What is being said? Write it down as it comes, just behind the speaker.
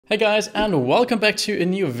Hey guys, and welcome back to a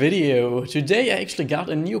new video. Today I actually got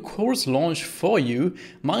a new course launched for you.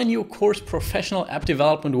 My new course, Professional App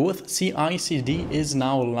Development with CI/CD, is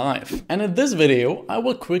now live. And in this video, I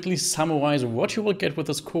will quickly summarize what you will get with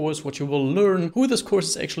this course, what you will learn, who this course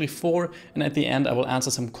is actually for, and at the end I will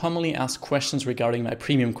answer some commonly asked questions regarding my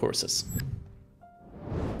premium courses.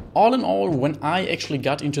 All in all, when I actually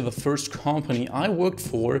got into the first company I worked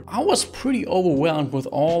for, I was pretty overwhelmed with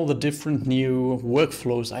all the different new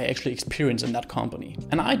workflows I actually experienced in that company.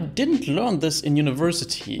 And I didn't learn this in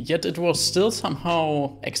university, yet it was still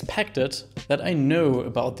somehow expected that I know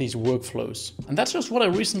about these workflows. And that's just what I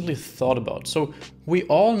recently thought about. So we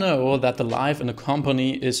all know that the life in a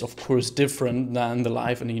company is of course different than the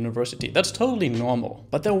life in a university. That's totally normal.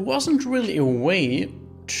 But there wasn't really a way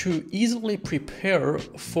to easily prepare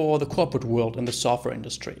for the corporate world in the software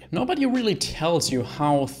industry. Nobody really tells you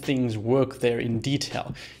how things work there in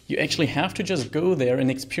detail. You actually have to just go there and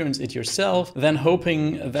experience it yourself, then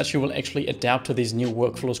hoping that you will actually adapt to these new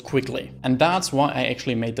workflows quickly. And that's why I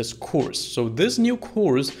actually made this course. So this new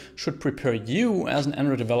course should prepare you as an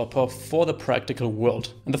Android developer for the practical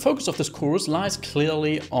world. And the focus of this course lies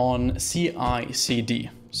clearly on CI/CD.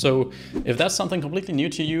 So if that's something completely new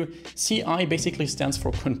to you, CI basically stands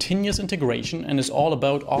for continuous integration and is all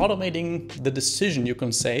about automating the decision, you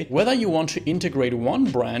can say, whether you want to integrate one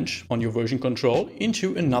branch on your version control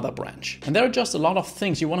into another branch. And there are just a lot of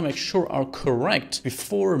things you want to make sure are correct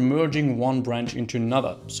before merging one branch into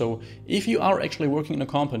another. So if you are actually working in a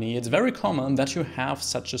company, it's very common that you have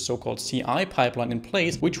such a so-called CI pipeline in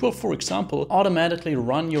place, which will, for example, automatically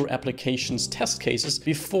run your application's test cases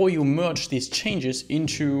before you merge these changes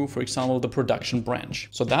into, for example, the production branch.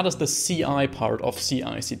 So that is the CI part of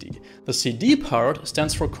CI/CD. The CD part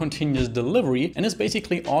stands for continuous delivery and is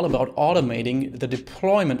basically all about automating the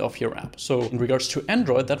deployment of your app. So in regards to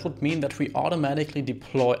Android, that would mean that we automatically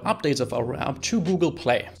deploy updates of our app to Google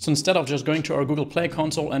Play. So instead of just going to our Google Play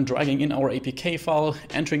console and dragging in our APK file,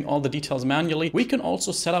 entering all the details manually, we can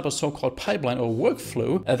also set up a so-called pipeline or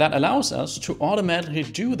workflow that allows us to automatically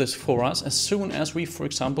do this for us as soon as we, for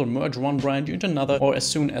example, merge one branch into another, or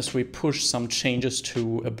as soon as we push some changes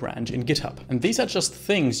to a branch in GitHub. And these are just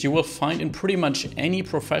things you will find in pretty much any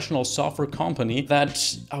professional software company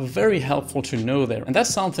that are very helpful to know there. And that's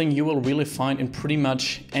something you will really find in pretty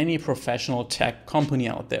much any professional tech company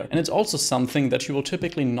out there. And it's also something that you will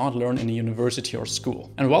typically not learn in a university or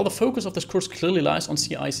school. And while the focus of this course clearly lies on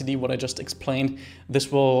CI/CD, what I just explained,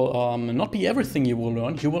 this will not be everything you will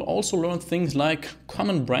learn. You will also learn things like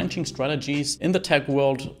common branching strategies in the tech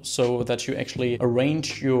world so that you actually arrange your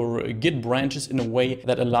Git branches in a way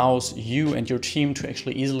that allows you and your team to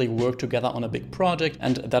actually easily work together on a big project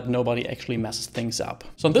and that nobody actually messes things up.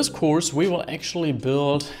 So in this course, we will actually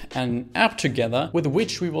build an app together with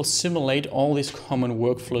which we will simulate all these common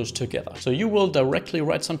workflows together. So you will directly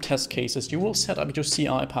write some test cases. You will set up your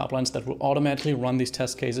CI pipelines that will automatically run these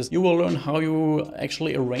test cases. You will learn how you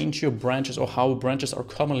actually arrange your branches or how branches are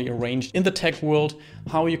commonly arranged in the tech world,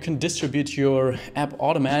 how you can distribute your app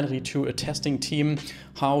automatically to a testing team,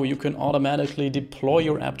 how you can automatically deploy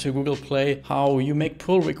your app to Google Play, how you make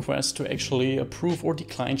pull requests to actually approve or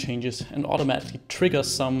decline changes and automatically trigger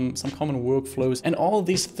some common workflows, and all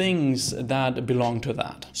these things that belong to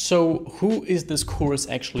that. So who is this course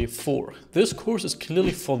actually for? This course is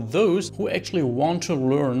clearly for those who actually want to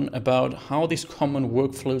learn about how these common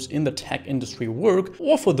workflows in the tech industry work,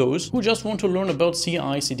 or for those who just want to learn about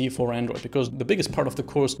CI/CD for Android, because the biggest part of the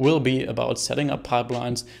course will be about setting up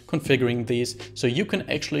pipelines, configuring these, so you can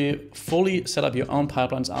actually fully set up your own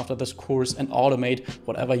pipelines after this course and automate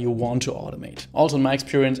whatever you want to automate. Also, in my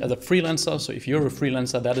experience as a freelancer, so if you're a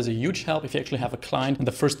freelancer, that is a huge help if you actually have a client. And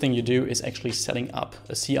the first thing you do is actually setting up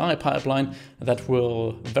a CI pipeline that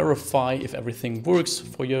will verify if everything works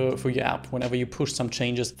for your app whenever you push some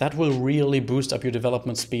changes. That will really boost up your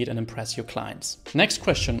development speed and impress your clients. Next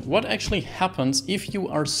question, what actually happens if you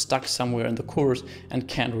are stuck somewhere in the course and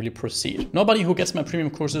can't really proceed? Nobody who gets my premium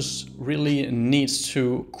courses really needs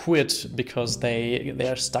to quit because they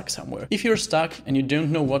are stuck somewhere. If you're stuck and you don't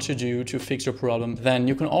know what to do to fix your problem, then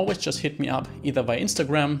you can always just hit me up either via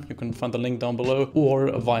Instagram, you can find the link down below, or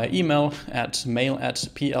via email at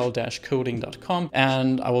mail@pl-coding.com,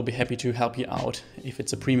 and I will be happy to help you out if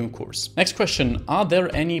it's a premium course. Next question, are there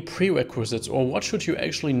any prerequisites or what should you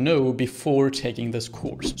actually know before taking this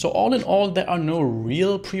course? So all in all, there are no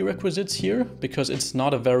real prerequisites here because it's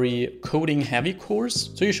not a very coding heavy course.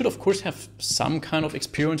 So you should of course have some some kind of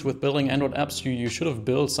experience with building Android apps. You should have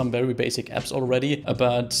built some very basic apps already,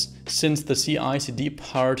 but since the CI/CD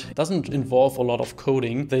part doesn't involve a lot of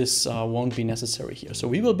coding, this won't be necessary here. So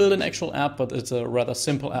we will build an actual app, but it's a rather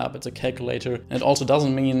simple app. It's a calculator. And it also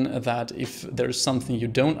doesn't mean that if there's something you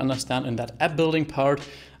don't understand in that app building part,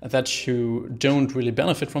 that you don't really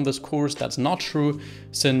benefit from this course. That's not true,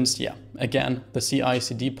 since, yeah, again, the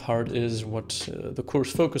CI/CD part is what the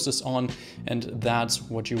course focuses on, and that's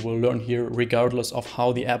what you will learn here regardless of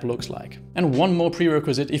how the app looks like. And one more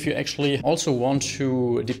prerequisite, if you actually also want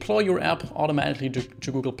to deploy your app automatically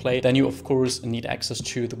to Google Play, then you of course need access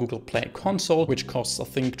to the Google Play console, which costs, I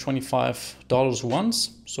think, $25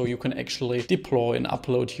 once. So you can actually deploy and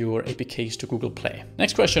upload your APKs to Google Play.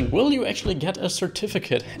 Next question, will you actually get a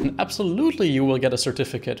certificate? And absolutely you will get a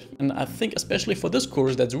certificate. And I think especially for this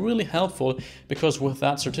course, that's really helpful, because with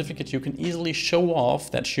that certificate, you can easily show off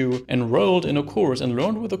that you enrolled in a course and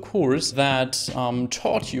learned with a course that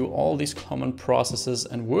taught you all these common processes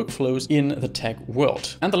and workflows in the tech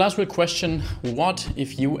world. And the last real question, what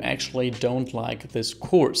if you actually don't like this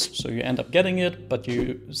course? So you end up getting it, but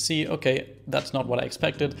you see, okay, that's not what I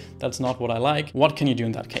expected, that's not what I like. What can you do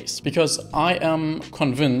in that case? Because I am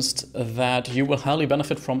convinced that you will highly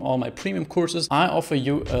benefit from all my premium courses. I offer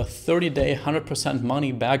you a 30-day, 100%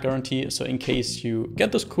 money back guarantee. So in case you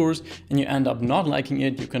get this course and you end up not liking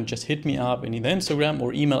it, you can just hit me up in either Instagram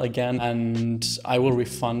or email again, and I will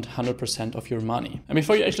refund 100% of your money. And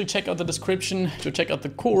before you actually check out the description to check out the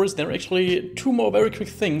course, there are actually two more very quick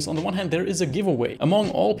things. On the one hand, there is a giveaway. Among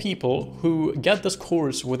all people who get this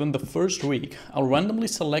course within the first week, I'll randomly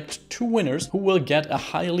select 2 winners who will get a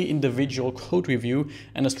highly individual code review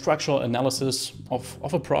and a structural analysis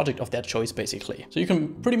of a project of their choice, basically. So you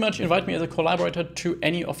can pretty much invite me as a collaborator to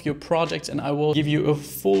any of your projects, and I will give you a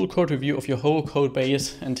full code review of your whole code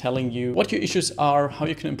base and telling you what your issues are, how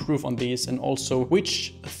you can improve on these, and also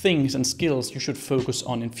which things and skills you should focus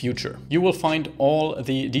on in future. You will find all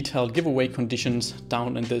the detailed giveaway conditions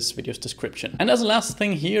down in this video's description. And as a last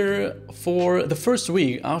thing here, for the first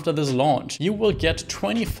week after this launch, you will get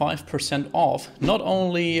 25% off, not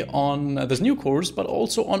only on this new course, but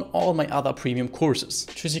also on all my other premium courses.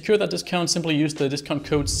 To secure that discount, simply use the discount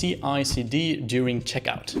code CICD during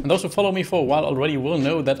checkout. And those who follow me for a while already will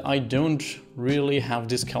know that I don't really have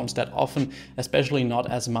discounts that often, especially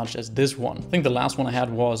not as much as this one. I think the last one I had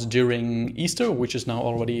was during Easter, which is now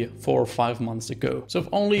already 4 or 5 months ago. So if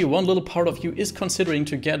only one little part of you is considering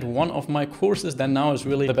to get one of my courses, then now is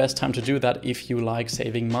really the best time to do that if you like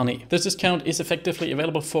saving money. This discount is effectively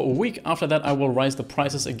available for a week. After that, I will raise the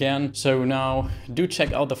prices again. So now do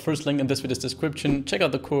check out the first link in this video's description, check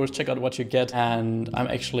out the course, check out what you get. And I'm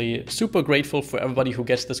actually super grateful for everybody who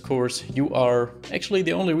gets this course. You are actually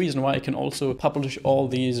the only reason why I can also publish all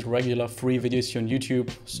these regular free videos here on YouTube.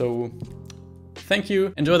 So thank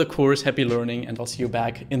you, enjoy the course, happy learning, and I'll see you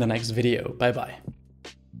back in the next video. Bye bye.